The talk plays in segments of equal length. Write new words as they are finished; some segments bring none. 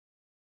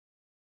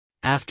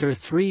After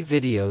 3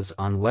 videos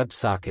on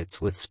WebSockets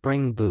with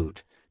Spring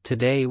Boot,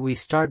 today we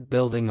start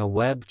building a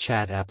web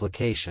chat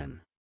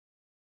application.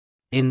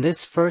 In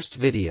this first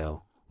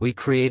video, we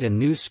create a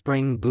new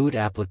Spring Boot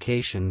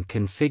application,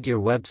 configure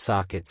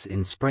WebSockets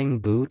in Spring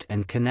Boot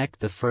and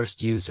connect the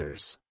first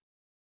users.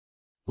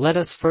 Let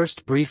us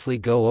first briefly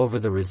go over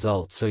the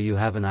results so you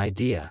have an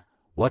idea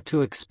what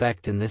to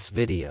expect in this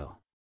video.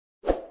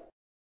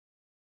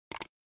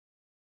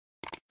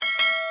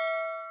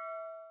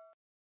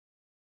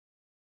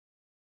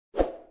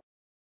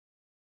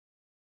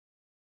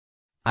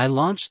 I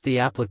launched the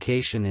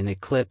application in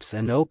Eclipse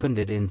and opened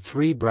it in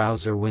 3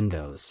 browser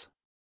windows.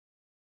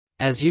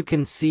 As you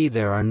can see,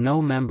 there are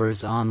no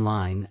members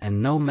online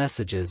and no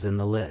messages in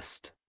the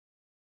list.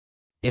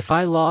 If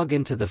I log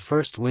into the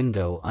first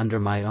window under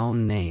my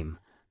own name,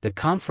 the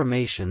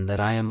confirmation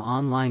that I am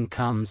online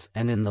comes,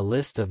 and in the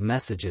list of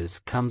messages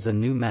comes a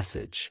new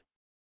message.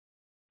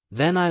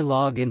 Then I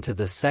log into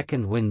the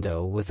second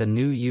window with a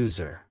new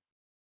user.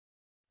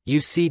 You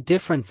see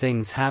different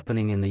things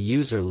happening in the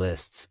user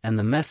lists and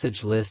the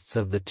message lists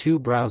of the 2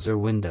 browser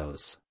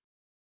windows.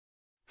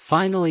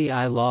 Finally,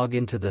 I log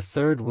into the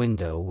third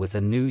window with a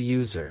new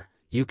user.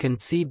 You can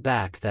see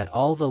back that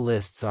all the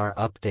lists are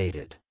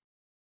updated.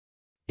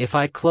 If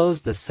I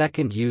close the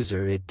second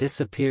user, it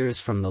disappears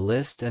from the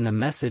list and a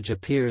message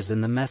appears in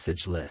the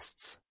message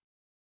lists.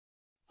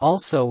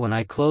 Also, when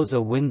I close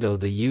a window,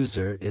 the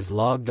user is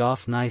logged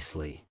off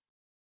nicely.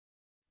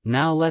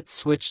 Now let's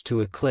switch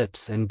to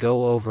Eclipse and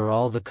go over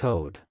all the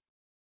code.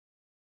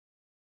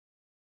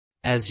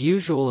 As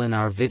usual in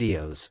our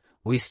videos,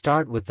 we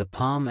start with the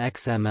POM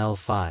XML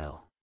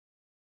file.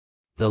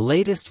 The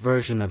latest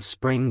version of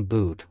Spring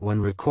Boot when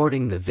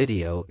recording the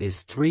video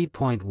is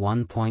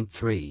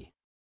 3.1.3.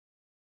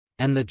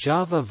 And the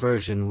Java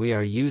version we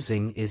are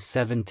using is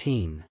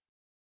 17.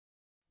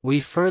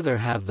 We further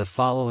have the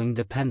following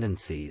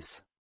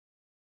dependencies: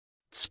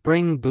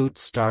 Spring Boot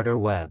Starter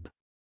Web,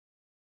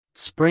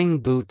 Spring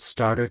Boot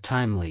Starter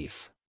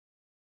Timeleaf,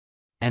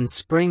 and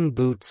Spring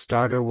Boot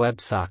Starter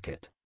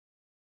WebSocket.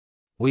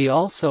 We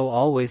also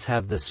always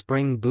have the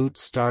Spring Boot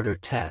Starter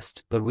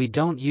test, but we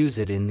don't use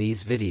it in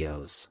these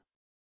videos.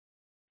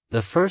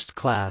 The first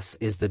class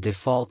is the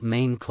default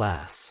main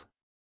class.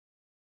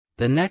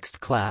 The next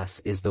class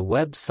is the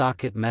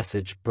WebSocket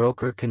Message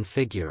Broker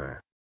Configurer.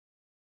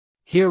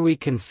 Here we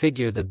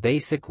configure the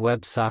basic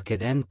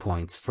WebSocket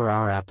endpoints for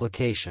our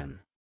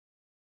application.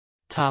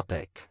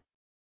 Topic,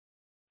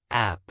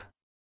 App,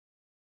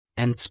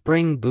 and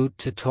Spring Boot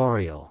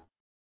Tutorial.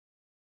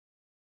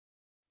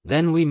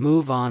 Then we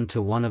move on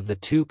to one of the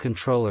 2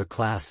 controller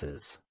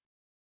classes.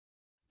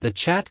 The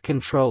Chat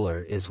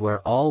Controller is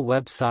where all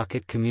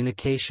WebSocket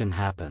communication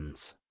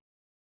happens.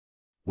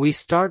 We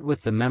start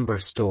with the Member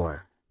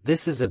Store.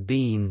 This is a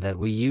bean that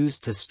we use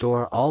to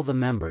store all the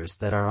members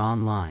that are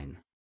online.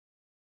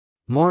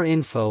 More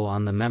info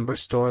on the Member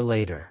Store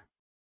later.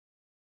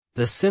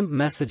 The Simp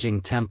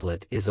Messaging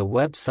Template is a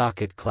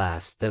WebSocket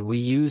class that we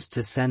use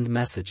to send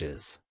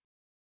messages.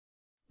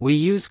 We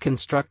use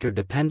constructor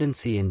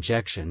dependency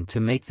injection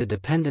to make the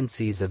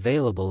dependencies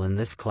available in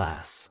this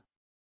class.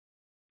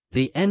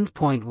 The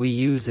endpoint we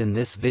use in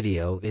this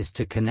video is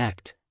to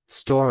connect,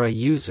 store a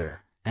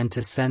user, and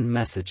to send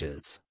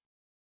messages.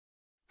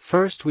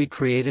 First, we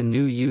create a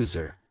new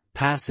user,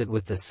 pass it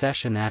with the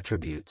session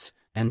attributes,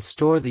 and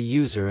store the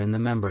user in the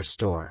member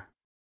store.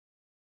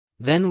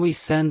 Then we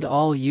send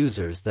all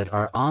users that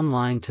are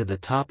online to the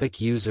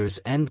topic users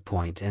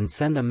endpoint and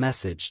send a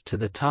message to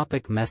the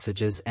topic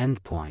messages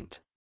endpoint.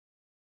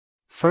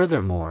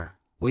 Furthermore,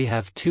 we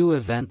have 2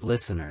 event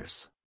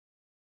listeners.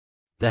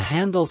 The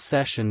handle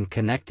session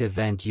connect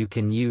event you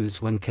can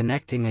use when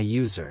connecting a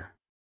user.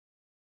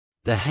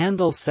 The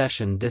handle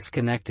session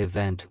disconnect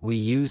event we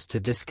use to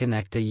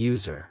disconnect a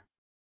user.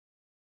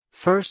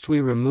 First, we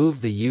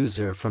remove the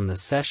user from the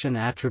session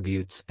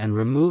attributes and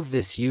remove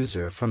this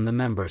user from the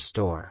member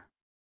store.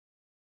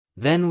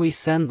 Then we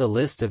send the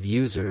list of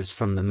users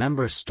from the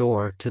member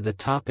store to the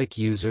topic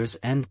users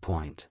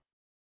endpoint.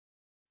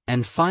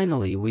 And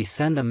finally, we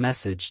send a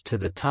message to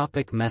the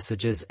topic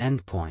messages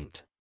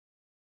endpoint.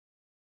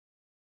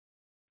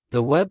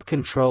 The web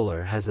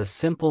controller has a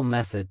simple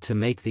method to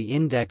make the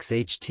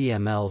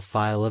index.html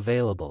file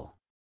available.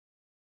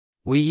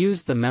 We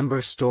use the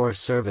member store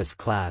service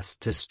class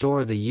to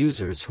store the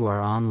users who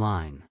are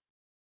online.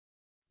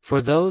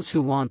 For those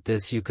who want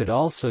this, you could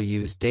also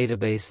use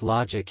database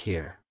logic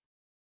here.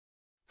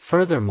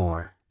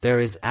 Furthermore, there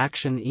is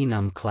action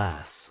enum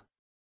class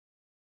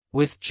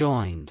with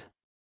joined,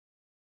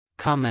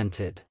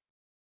 commented,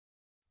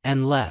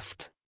 and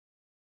left.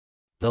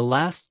 The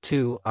last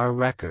 2 are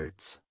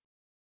records.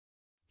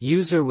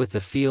 User with the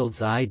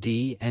fields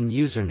ID and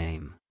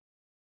username,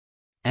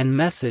 and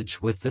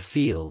message with the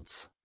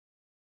fields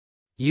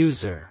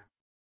user,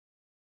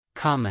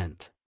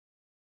 comment,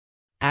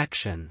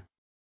 action,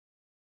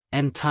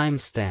 and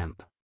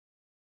timestamp.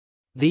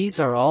 These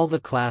are all the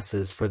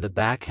classes for the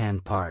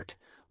backhand part.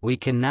 We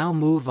can now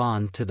move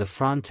on to the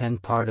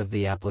front-end part of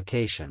the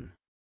application.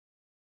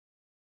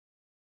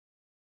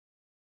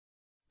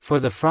 For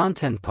the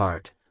front-end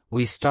part,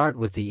 we start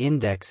with the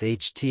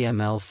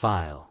index.html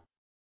file.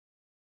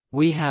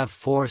 We have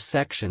 4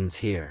 sections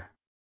here.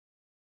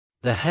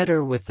 The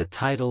header with the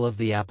title of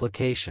the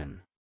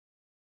application.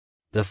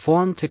 The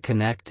form to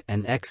connect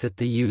and exit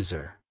the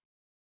user.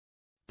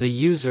 The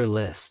user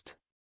list.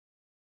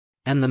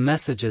 And the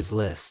messages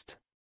list.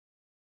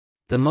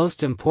 The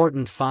most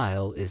important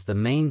file is the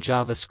main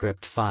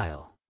JavaScript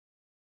file.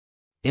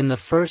 In the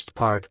first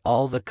part,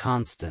 all the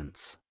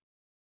constants,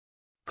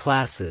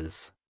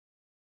 classes,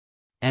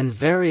 and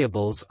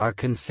variables are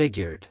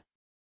configured.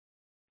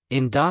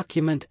 In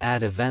document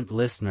add event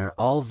listener,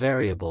 all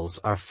variables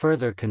are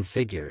further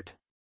configured.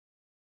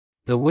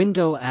 The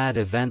window add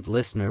event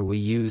listener we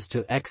use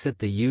to exit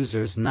the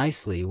users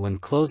nicely when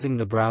closing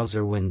the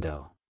browser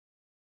window.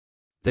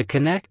 The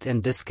connect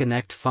and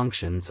disconnect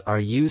functions are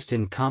used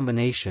in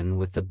combination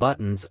with the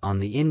buttons on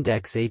the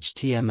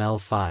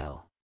index.html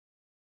file.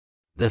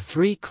 The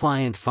 3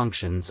 client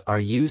functions are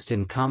used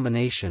in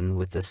combination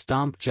with the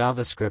stomp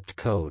JavaScript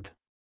code.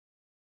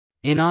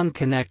 In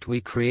onConnect we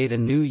create a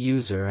new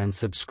user and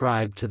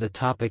subscribe to the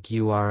topic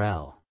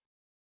URL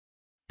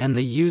and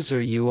the user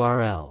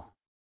URL,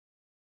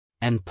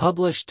 and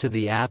publish to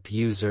the app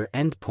user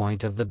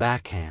endpoint of the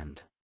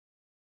backhand.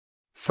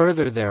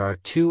 Further, there are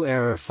 2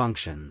 error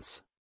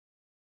functions.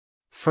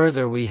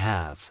 Further, we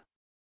have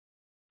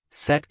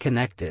set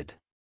connected,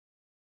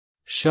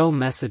 show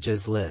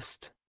messages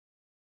list,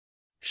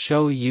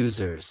 show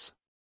users,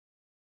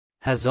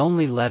 has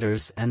only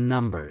letters and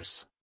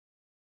numbers,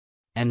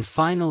 and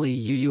finally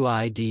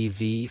UUID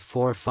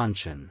v4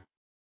 function.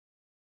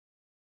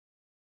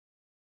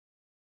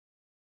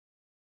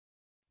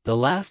 The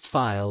last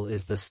file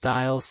is the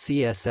style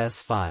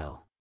CSS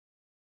file.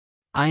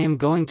 I am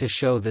going to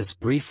show this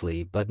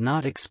briefly but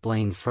not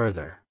explain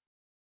further.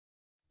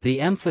 The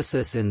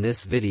emphasis in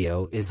this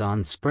video is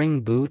on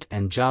Spring Boot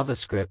and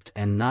JavaScript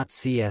and not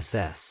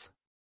CSS.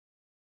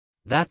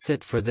 That's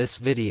it for this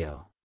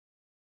video.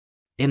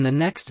 In the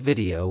next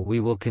video we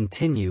will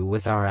continue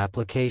with our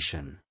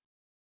application.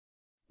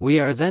 We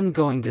are then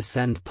going to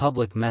send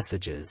public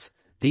messages.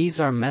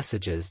 These are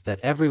messages that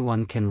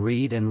everyone can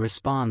read and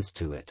responds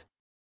to it.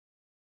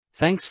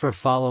 Thanks for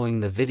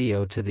following the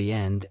video to the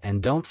end,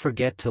 and don't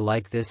forget to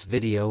like this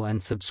video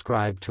and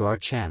subscribe to our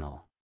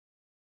channel.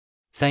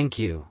 Thank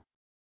you.